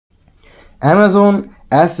Amazon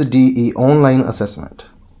SDE Online Assessment.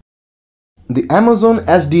 The Amazon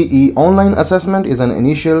SDE Online Assessment is an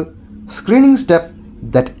initial screening step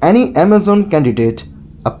that any Amazon candidate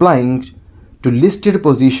applying to listed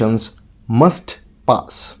positions must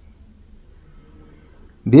pass.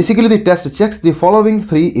 Basically, the test checks the following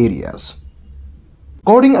three areas.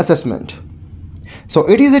 Coding assessment. So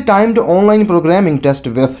it is a timed online programming test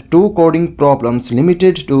with 2 coding problems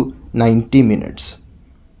limited to 90 minutes.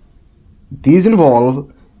 These involve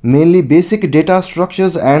mainly basic data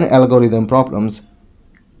structures and algorithm problems,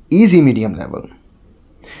 easy medium level.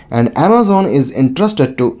 And Amazon is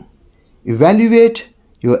interested to evaluate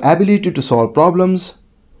your ability to solve problems,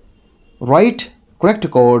 write correct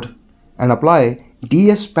code, and apply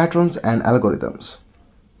DS patterns and algorithms.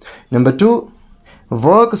 Number 2,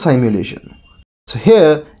 work simulation. So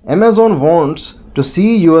here Amazon wants to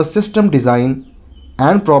see your system design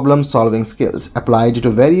and problem solving skills applied to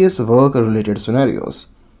various work related scenarios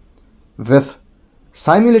with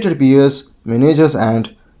simulated peers, managers,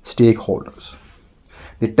 and stakeholders.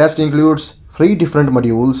 The test includes 3 different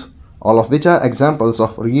modules, all of which are examples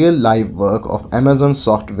of real live work of Amazon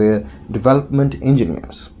software development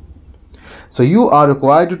engineers. So you are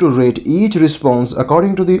required to rate each response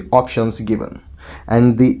according to the options given,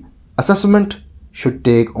 and the assessment should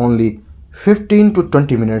take only 15 to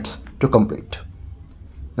 20 minutes to complete.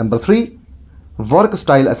 Number 3, work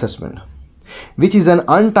style assessment, which is an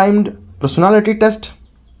untimed personality test,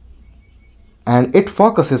 and it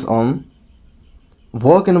focuses on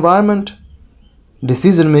work environment,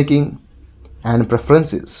 decision making, and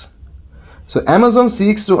preferences. So Amazon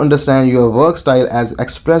seeks to understand your work style as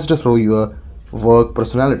expressed through your work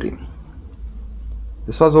personality.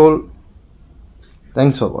 This was all.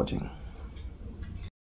 Thanks for watching.